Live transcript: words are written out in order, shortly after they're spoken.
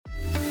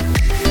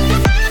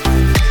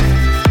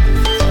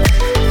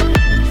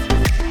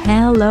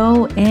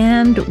Hello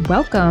and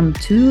welcome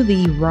to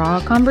the Raw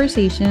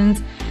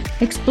Conversations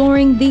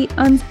Exploring the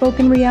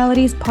Unspoken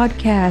Realities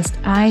podcast.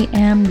 I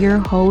am your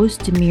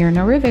host,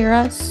 Mirna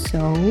Rivera,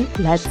 so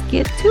let's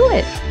get to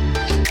it.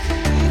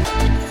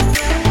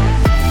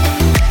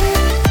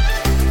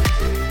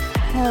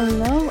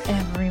 Hello,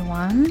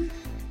 everyone.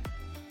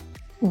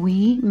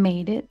 We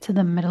made it to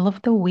the middle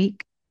of the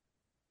week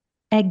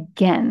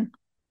again.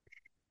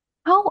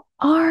 How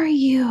are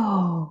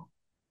you?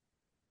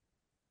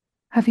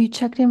 Have you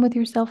checked in with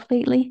yourself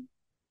lately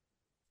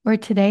or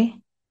today?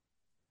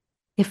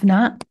 If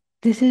not,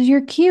 this is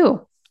your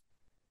cue.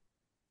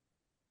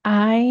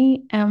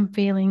 I am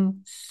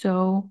feeling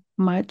so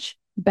much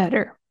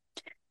better.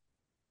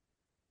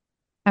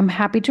 I'm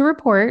happy to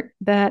report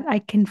that I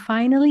can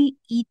finally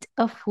eat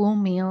a full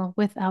meal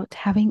without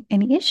having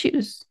any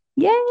issues.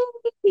 Yay!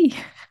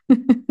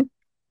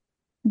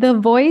 The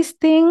voice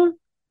thing,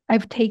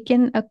 I've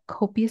taken a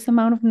copious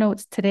amount of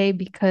notes today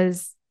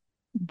because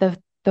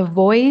the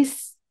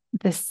voice,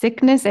 the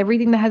sickness,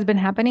 everything that has been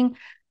happening,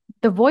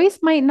 the voice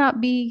might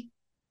not be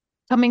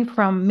coming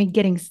from me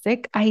getting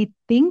sick. I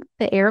think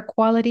the air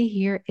quality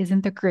here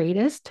isn't the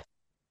greatest,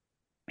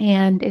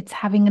 and it's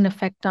having an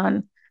effect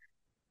on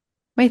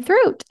my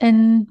throat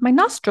and my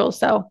nostrils.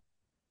 So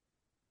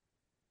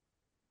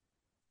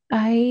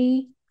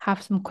I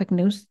have some quick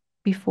news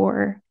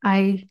before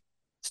I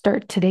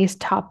start today's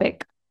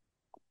topic.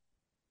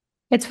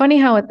 It's funny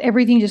how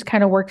everything just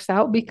kind of works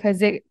out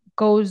because it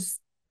goes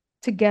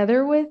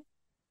together with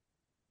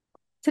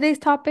today's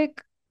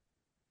topic.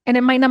 And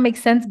it might not make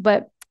sense,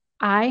 but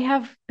I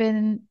have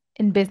been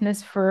in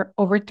business for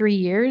over 3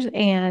 years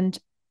and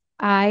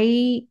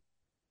I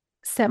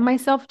set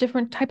myself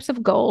different types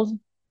of goals,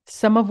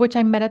 some of which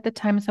I met at the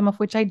time, some of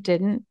which I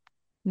didn't.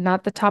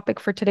 Not the topic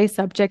for today's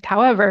subject.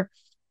 However,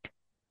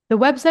 the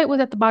website was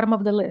at the bottom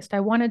of the list.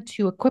 I wanted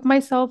to equip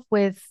myself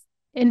with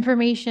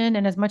information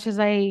and as much as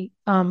I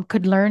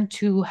could learn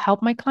to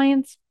help my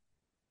clients,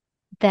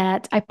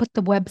 that I put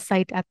the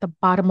website at the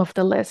bottom of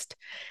the list.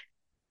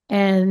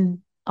 And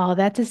all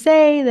that to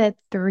say that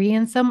 3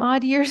 and some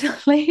odd years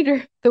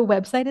later, the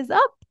website is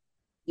up.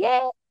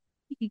 Yay!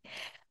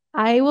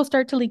 I will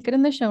start to link it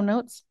in the show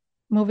notes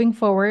moving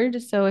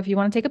forward. So if you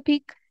want to take a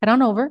peek, head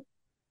on over.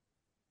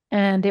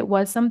 And it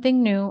was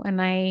something new.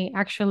 And I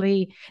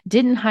actually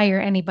didn't hire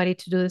anybody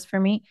to do this for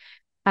me.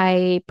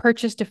 I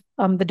purchased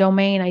the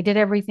domain, I did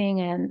everything,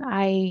 and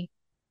I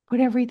put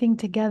everything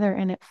together,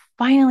 and it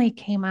finally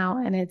came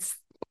out, and it's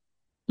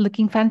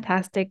looking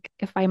fantastic.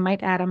 If I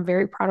might add, I'm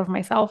very proud of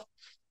myself.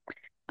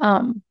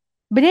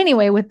 But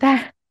anyway, with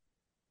that,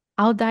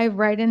 I'll dive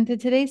right into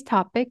today's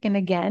topic. And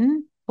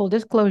again, full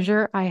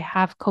disclosure, I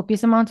have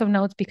copious amounts of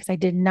notes because I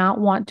did not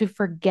want to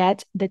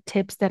forget the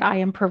tips that I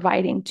am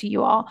providing to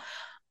you all.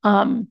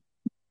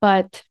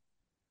 But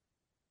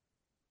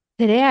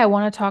today I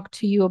want to talk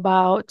to you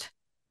about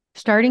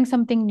starting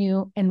something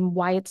new and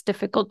why it's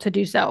difficult to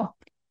do so.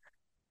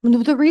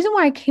 The reason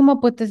why I came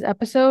up with this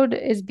episode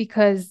is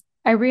because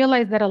I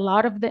realized that a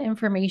lot of the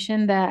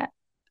information that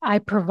I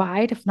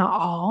provide, if not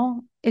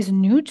all, is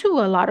new to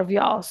a lot of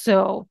y'all.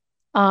 So,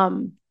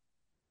 um,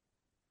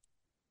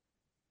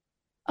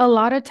 a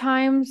lot of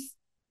times,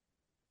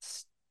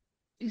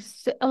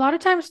 a lot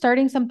of times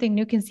starting something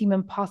new can seem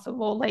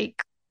impossible.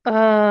 Like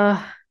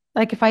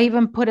if I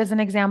even put as an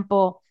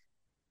example,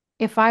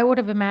 if I would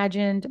have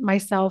imagined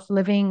myself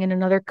living in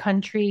another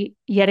country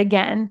yet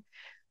again,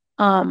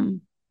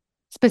 um,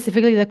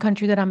 specifically the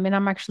country that I'm in,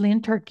 I'm actually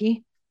in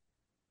Turkey.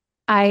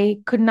 I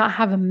could not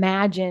have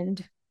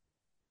imagined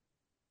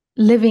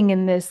living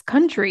in this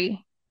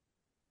country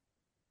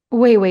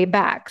way, way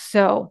back.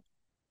 So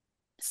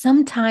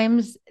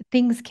sometimes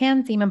things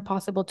can seem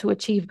impossible to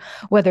achieve,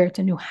 whether it's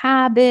a new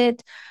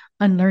habit,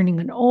 unlearning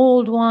an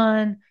old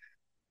one,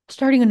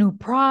 starting a new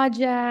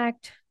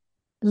project,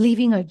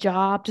 leaving a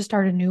job to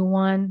start a new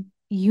one,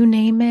 you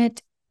name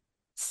it.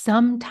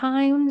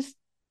 Sometimes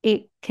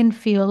it can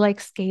feel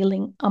like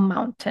scaling a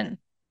mountain.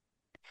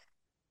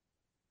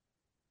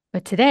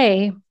 But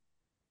today,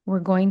 we're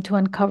going to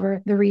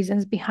uncover the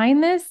reasons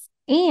behind this,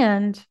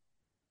 and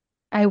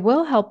I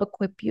will help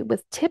equip you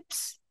with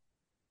tips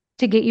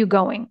to get you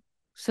going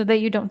so that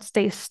you don't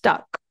stay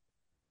stuck.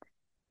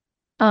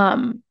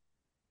 Um,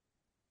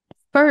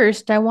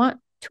 First, I want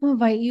to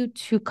invite you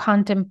to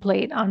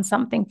contemplate on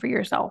something for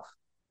yourself.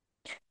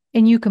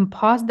 And you can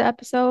pause the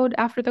episode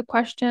after the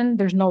question.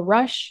 There's no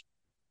rush.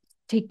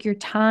 Take your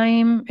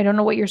time. I don't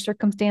know what your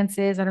circumstance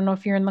is. I don't know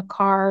if you're in the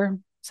car.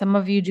 Some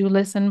of you do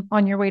listen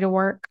on your way to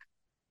work.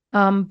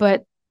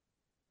 But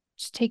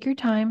just take your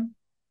time,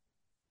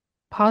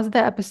 pause the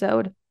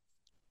episode,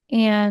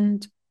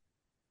 and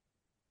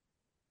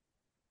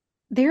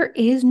there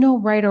is no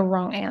right or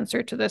wrong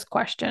answer to this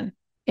question.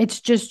 It's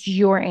just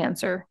your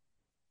answer.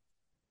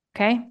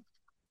 Okay.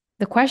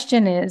 The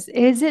question is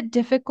it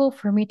difficult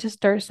for me to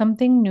start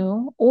something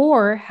new,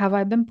 or have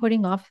I been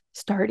putting off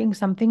starting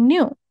something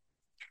new?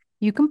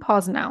 You can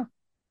pause now.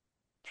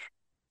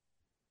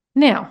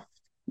 Now,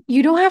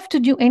 you don't have to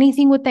do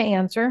anything with the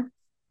answer,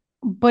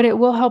 but it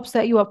will help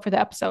set you up for the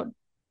episode.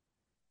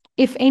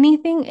 If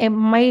anything, it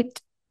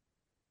might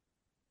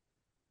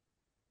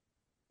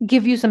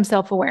give you some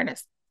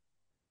self-awareness.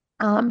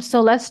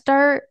 So let's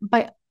start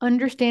by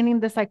understanding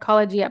the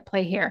psychology at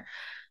play here.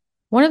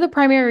 One of the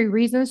primary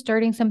reasons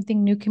starting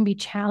something new can be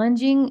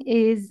challenging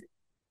is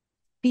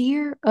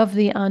fear of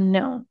the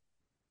unknown.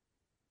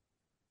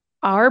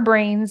 Our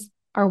brains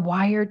are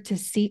wired to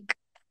seek.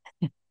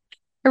 I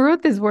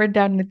wrote this word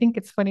down and I think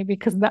it's funny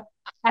because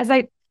as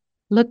I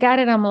look at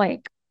it, I'm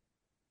like,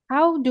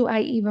 how do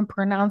I even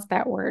pronounce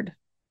that word?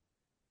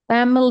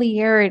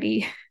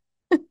 Familiarity.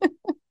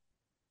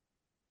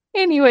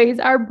 Anyways,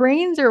 our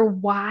brains are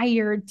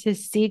wired to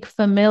seek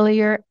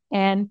familiar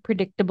and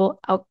predictable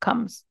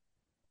outcomes.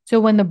 So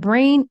when the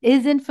brain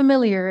isn't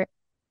familiar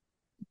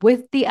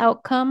with the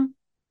outcome,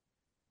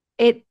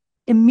 it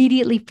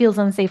immediately feels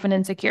unsafe and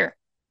insecure.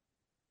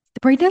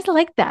 The brain doesn't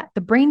like that.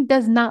 The brain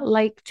does not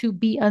like to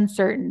be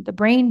uncertain. The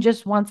brain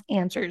just wants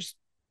answers.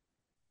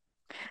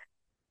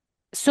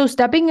 So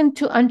stepping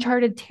into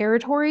uncharted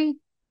territory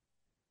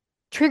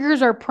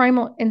triggers our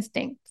primal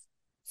instinct.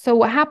 So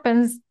what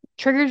happens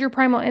triggers your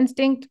primal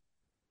instinct,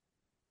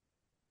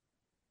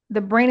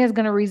 the brain is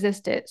going to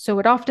resist it. So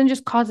it often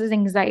just causes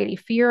anxiety,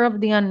 fear of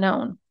the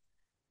unknown,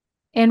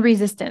 and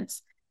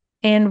resistance.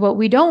 And what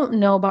we don't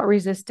know about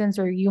resistance,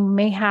 or you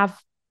may have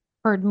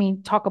heard me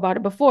talk about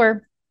it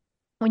before,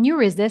 when you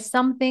resist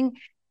something,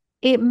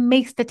 it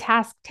makes the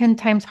task 10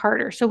 times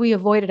harder. So we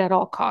avoid it at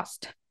all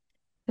cost.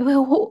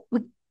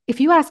 If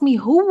you ask me,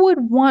 who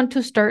would want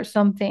to start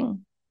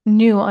something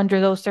new under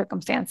those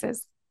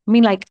circumstances? I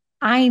mean, like,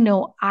 I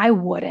know I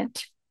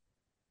wouldn't.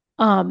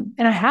 And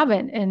I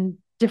haven't in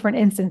different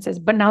instances,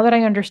 but now that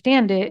I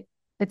understand it,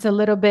 it's a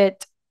little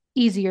bit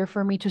easier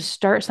for me to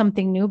start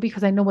something new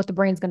because I know what the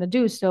brain's going to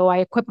do. So I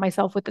equip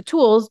myself with the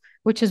tools,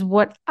 which is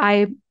what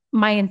my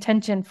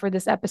intention for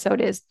this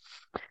episode is.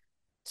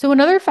 So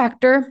another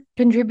factor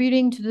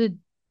contributing to the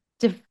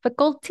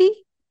difficulty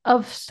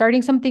of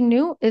starting something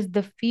new is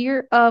the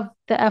fear of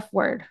the F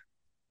word.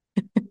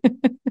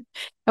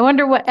 I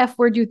wonder what F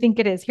word you think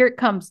it is. Here it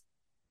comes.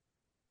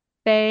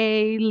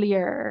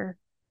 Failure.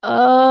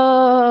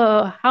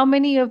 Oh, how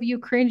many of you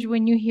cringe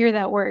when you hear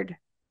that word?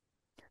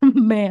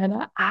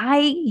 Man, I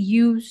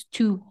used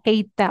to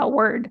hate that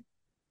word.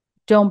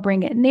 Don't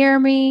bring it near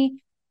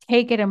me.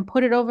 Take it and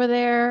put it over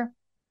there.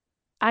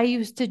 I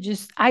used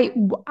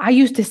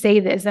to say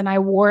this and I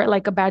wore it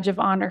like a badge of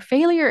honor.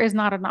 Failure is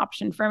not an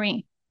option for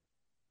me.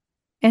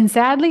 And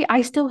sadly,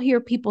 I still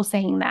hear people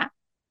saying that.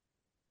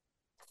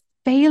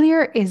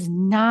 Failure is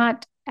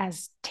not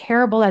as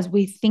terrible as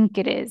we think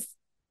it is.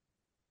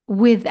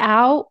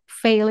 Without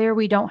failure,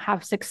 we don't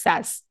have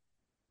success.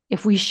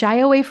 If we shy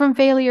away from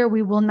failure,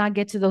 we will not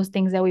get to those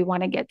things that we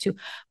want to get to.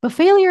 But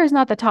failure is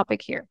not the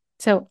topic here.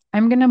 So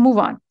I'm going to move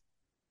on.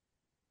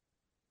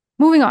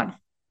 Moving on.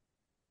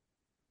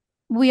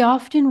 We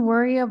often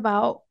worry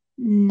about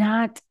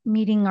not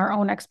meeting our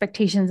own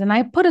expectations. And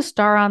I put a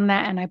star on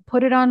that and I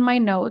put it on my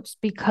notes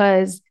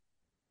because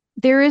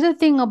there is a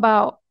thing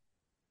about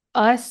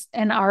us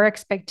and our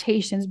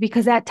expectations,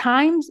 because at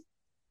times,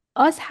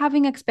 us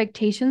having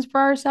expectations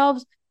for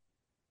ourselves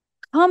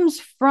comes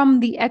from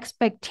the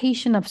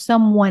expectation of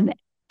someone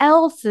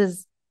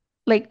else's,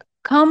 like,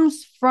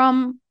 comes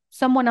from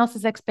someone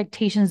else's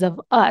expectations of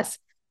us.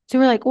 So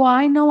we're like, well,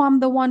 I know I'm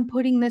the one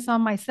putting this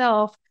on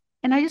myself.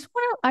 And I just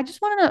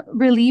want to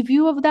relieve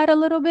you of that a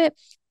little bit,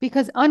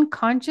 because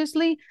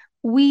unconsciously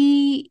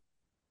we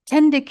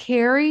tend to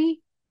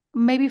carry,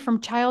 maybe from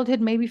childhood,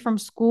 maybe from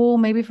school,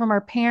 maybe from our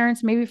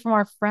parents, maybe from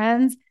our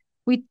friends,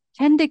 we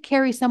tend to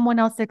carry someone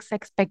else's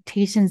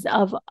expectations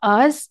of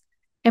us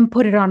and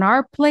put it on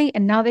our plate.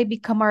 And now they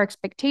become our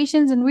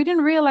expectations. And we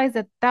didn't realize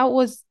that that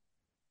was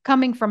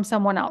coming from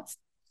someone else.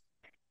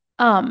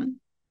 Um,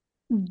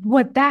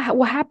 what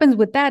happens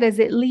with that is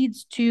it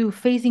leads to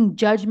facing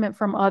judgment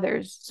from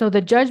others. So the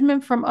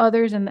judgment from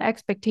others and the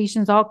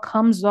expectations all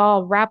comes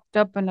all wrapped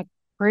up in a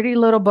pretty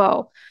little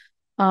bow.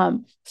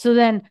 So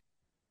then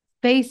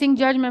facing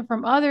judgment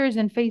from others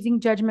and facing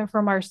judgment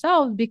from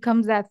ourselves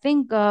becomes that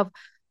thing of,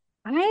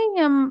 I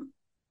am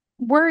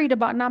worried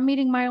about not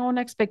meeting my own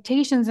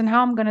expectations and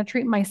how I'm going to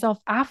treat myself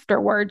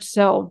afterwards.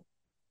 So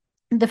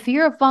the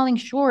fear of falling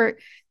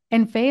short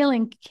and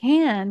failing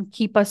can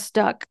keep us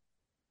stuck.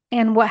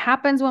 And what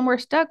happens when we're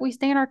stuck? We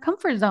stay in our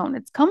comfort zone.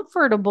 It's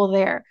comfortable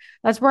there.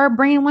 That's where our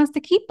brain wants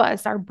to keep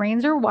us. Our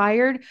brains are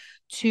wired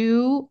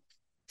to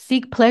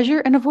seek pleasure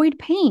and avoid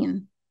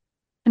pain.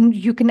 And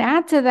you can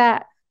add to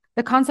that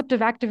the concept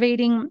of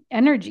activating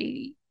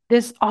energy.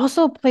 This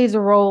also plays a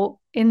role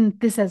in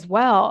this as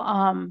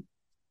well.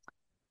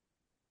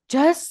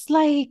 Just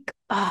like,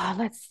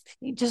 let's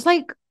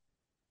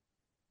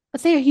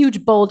say a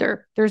huge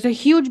boulder. There's a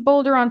huge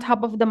boulder on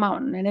top of the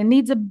mountain and it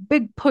needs a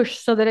big push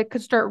so that it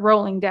could start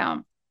rolling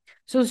down.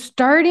 So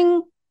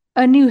starting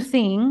a new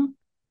thing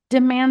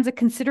demands a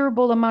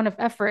considerable amount of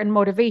effort and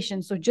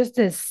motivation. So just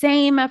the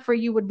same effort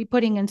you would be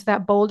putting into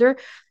that boulder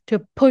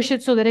to push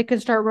it so that it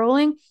could start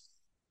rolling,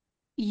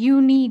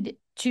 you need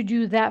to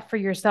do that for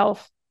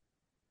yourself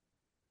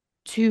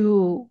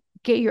to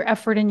get your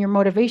effort and your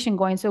motivation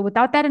going. So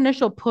without that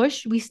initial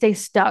push, we stay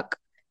stuck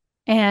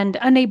and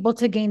unable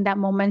to gain that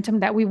momentum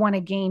that we want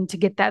to gain to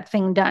get that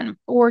thing done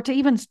or to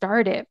even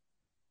start it.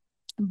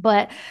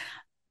 But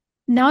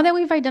now that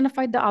we've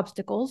identified the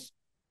obstacles,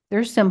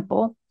 they're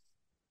simple.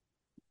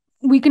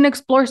 We can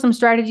explore some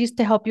strategies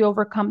to help you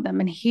overcome them.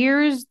 And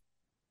here's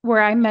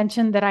where I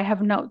mentioned that I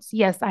have notes.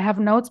 Yes, I have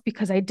notes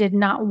because I did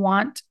not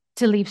want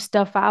to leave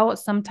stuff out.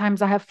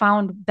 Sometimes I have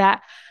found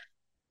that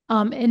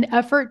in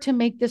effort to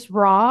make this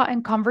raw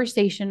and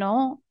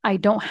conversational, I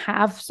don't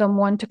have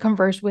someone to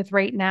converse with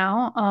right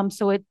now.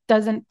 So it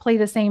doesn't play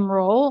the same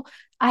role.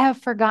 I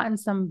have forgotten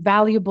some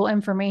valuable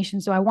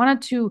information. So I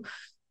wanted to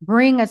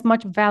bring as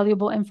much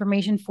valuable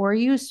information for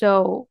you.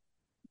 So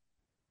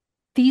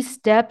these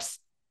steps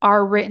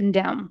are written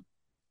down.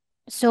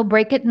 So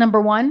break it. Number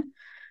one,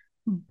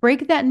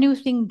 break that new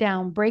thing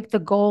down, break the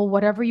goal,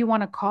 whatever you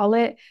want to call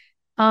it.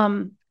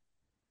 Um,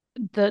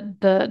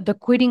 the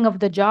quitting of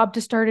the job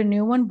to start a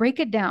new one, break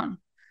it down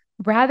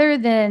rather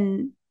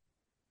than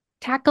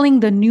tackling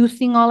the new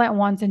thing all at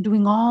once and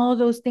doing all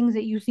those things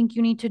that you think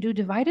you need to do.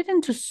 Divide it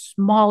into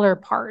smaller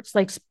parts,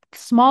 like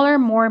smaller,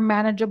 more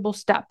manageable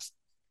steps.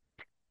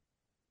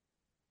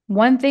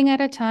 One thing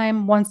at a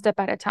time, one step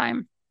at a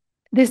time.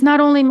 This not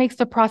only makes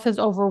the process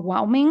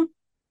overwhelming,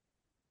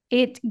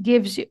 it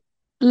gives you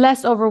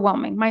less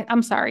overwhelming.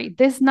 I'm sorry.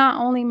 This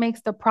not only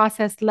makes the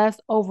process less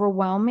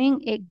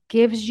overwhelming, it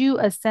gives you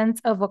a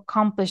sense of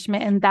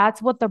accomplishment. And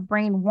that's what the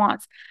brain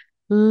wants.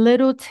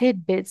 Little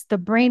tidbits. The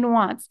brain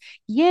wants,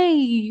 yay,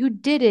 you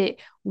did it.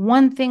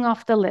 One thing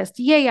off the list.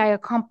 Yay, I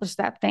accomplished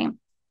that thing.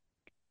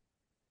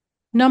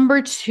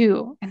 Number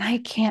two, and I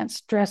can't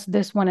stress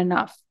this one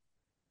enough,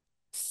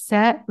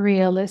 set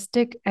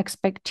realistic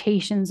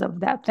expectations of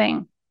that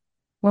thing.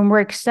 When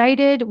we're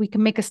excited, we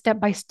can make a step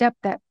by step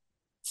that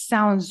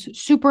sounds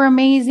super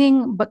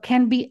amazing, but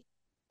can be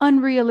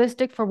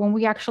unrealistic for when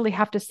we actually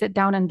have to sit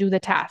down and do the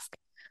task.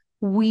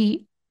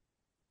 We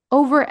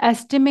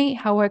overestimate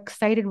how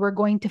excited we're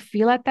going to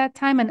feel at that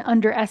time and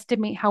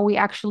underestimate how we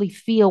actually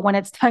feel when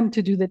it's time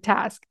to do the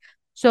task.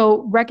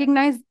 So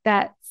recognize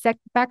that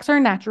setbacks are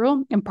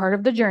natural and part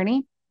of the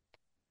journey.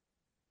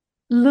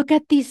 Look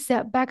at these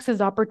setbacks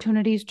as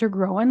opportunities to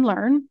grow and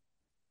learn.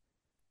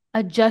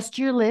 Adjust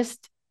your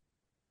list.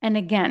 And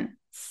again,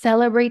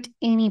 celebrate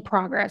any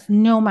progress,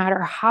 no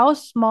matter how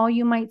small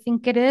you might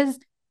think it is,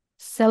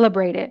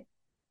 celebrate it.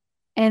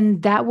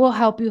 And that will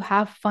help you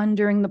have fun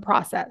during the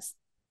process.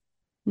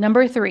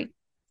 Number three,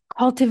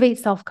 cultivate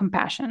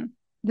self-compassion.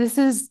 This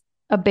is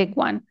a big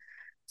one.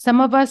 Some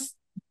of us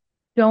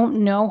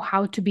don't know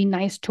how to be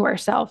nice to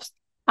ourselves.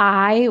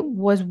 I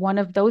was one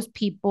of those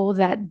people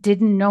that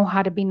didn't know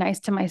how to be nice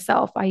to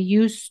myself. I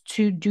used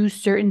to do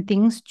certain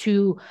things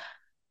to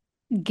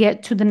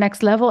get to the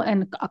next level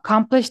and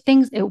accomplish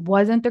things. It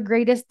wasn't the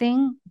greatest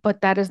thing,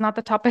 but that is not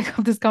the topic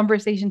of this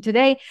conversation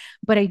today.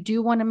 But I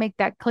do want to make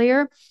that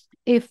clear.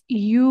 If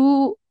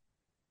you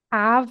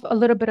have a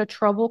little bit of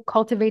trouble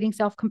cultivating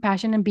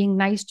self-compassion and being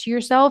nice to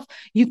yourself,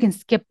 you can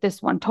skip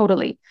this one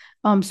totally.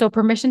 So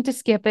permission to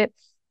skip it.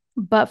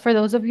 But for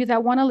those of you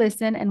that want to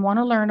listen and want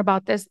to learn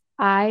about this,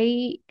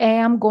 I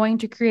am going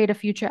to create a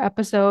future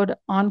episode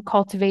on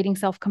cultivating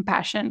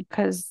self-compassion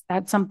because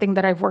that's something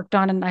that I've worked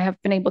on and I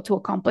have been able to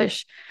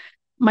accomplish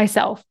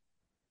myself.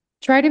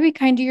 Try to be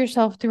kind to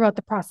yourself throughout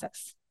the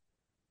process.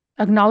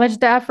 Acknowledge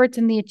the efforts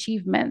and the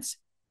achievements.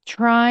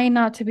 Try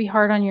not to be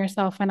hard on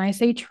yourself. And I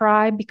say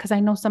try because I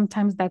know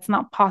sometimes that's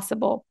not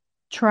possible.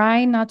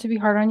 Try not to be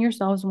hard on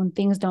yourselves when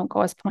things don't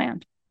go as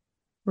planned.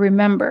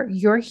 Remember,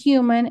 you're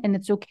human and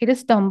it's okay to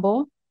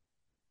stumble.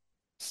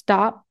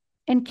 Stop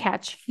and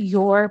catch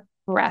your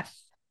breath.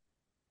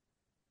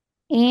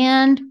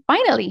 And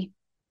finally,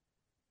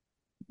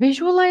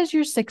 visualize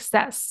your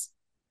success.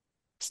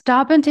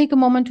 Stop and take a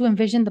moment to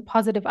envision the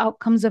positive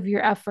outcomes of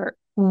your effort,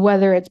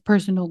 whether it's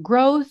personal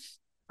growth,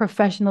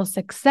 professional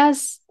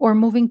success, or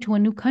moving to a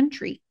new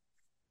country.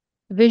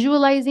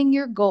 Visualizing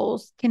your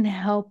goals can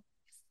help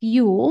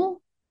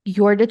fuel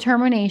your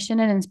determination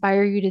and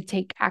inspire you to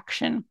take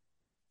action.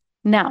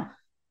 Now,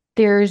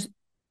 there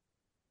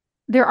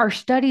are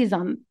studies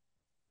on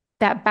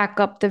that back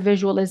up the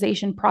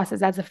visualization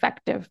process as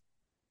effective.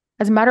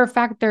 As a matter of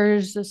fact,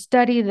 there's a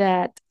study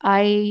that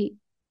I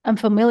am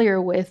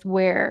familiar with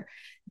where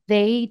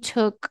they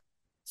took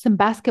some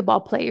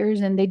basketball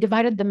players and they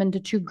divided them into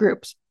two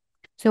groups.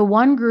 So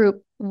one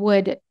group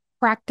would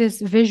practice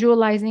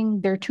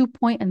visualizing their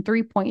 2-point and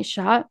 3-point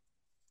shot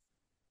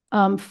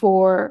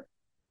for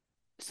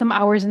some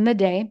hours in the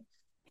day.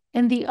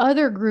 And the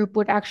other group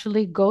would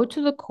actually go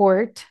to the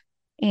court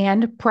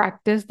and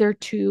practice their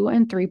 2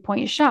 and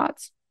 3-point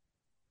shots.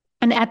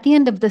 And at the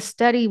end of the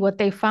study, what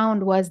they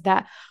found was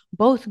that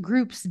both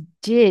groups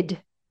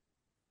did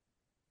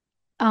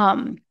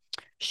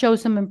show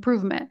some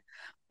improvement.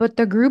 But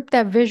the group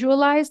that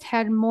visualized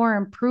had more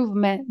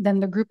improvement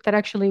than the group that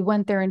actually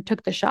went there and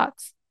took the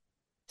shots.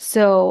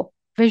 So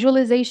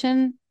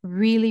visualization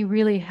really,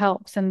 really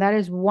helps. And that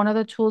is one of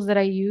the tools that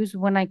I use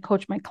when I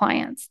coach my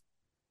clients.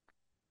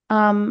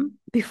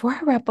 Before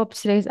I wrap up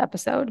today's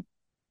episode,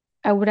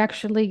 I would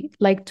actually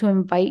like to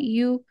invite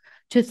you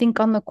to think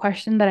on the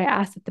question that I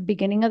asked at the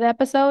beginning of the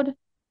episode.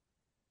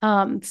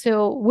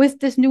 So with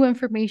this new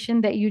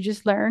information that you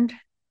just learned,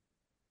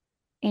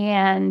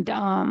 and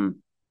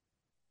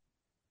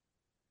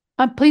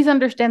please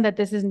understand that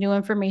this is new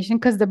information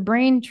because the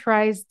brain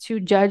tries to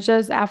judge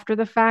us after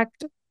the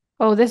fact.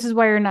 Oh, this is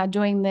why you're not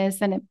doing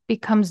this, and it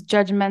becomes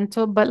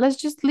judgmental. But let's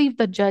just leave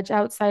the judge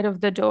outside of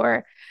the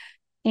door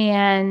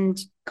and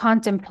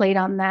contemplate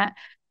on that.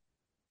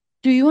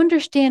 Do you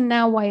understand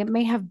now why it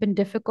may have been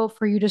difficult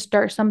for you to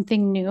start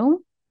something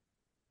new?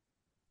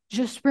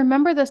 Just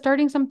remember that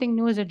starting something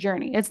new is a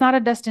journey. It's not a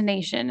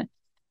destination.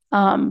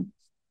 Um,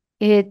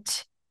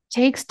 it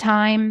takes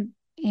time.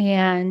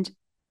 And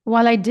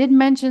while I did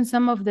mention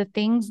some of the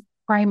things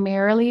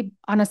primarily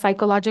on a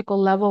psychological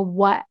level,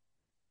 what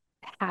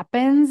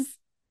happens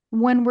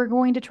when we're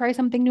going to try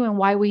something new and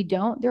why we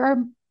don't, there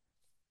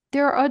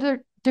are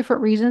other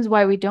different reasons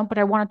why we don't, but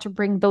I wanted to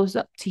bring those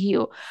up to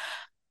you.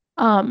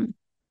 Um,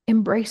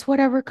 Embrace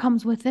whatever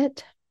comes with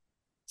it,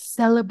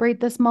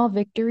 celebrate the small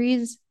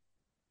victories,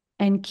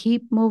 and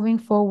keep moving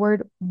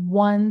forward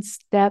one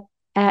step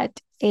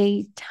at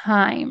a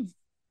time.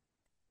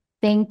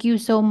 Thank you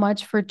so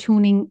much for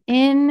tuning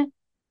in.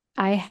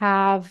 I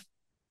have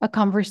a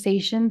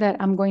conversation that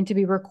I'm going to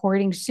be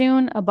recording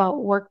soon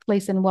about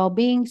workplace and well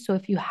being. So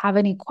if you have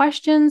any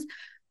questions,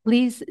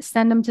 please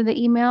send them to the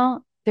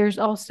email. There's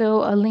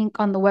also a link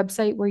on the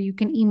website where you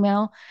can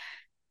email.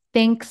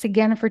 Thanks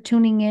again for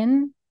tuning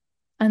in.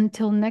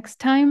 Until next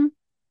time,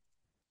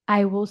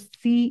 I will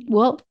see.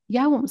 Well,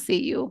 yeah, I won't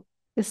see you.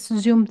 This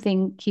Zoom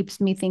thing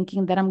keeps me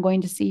thinking that I'm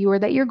going to see you or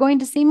that you're going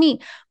to see me.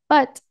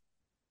 But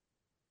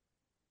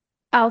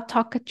I'll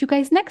talk at you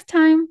guys next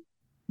time.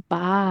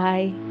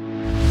 Bye.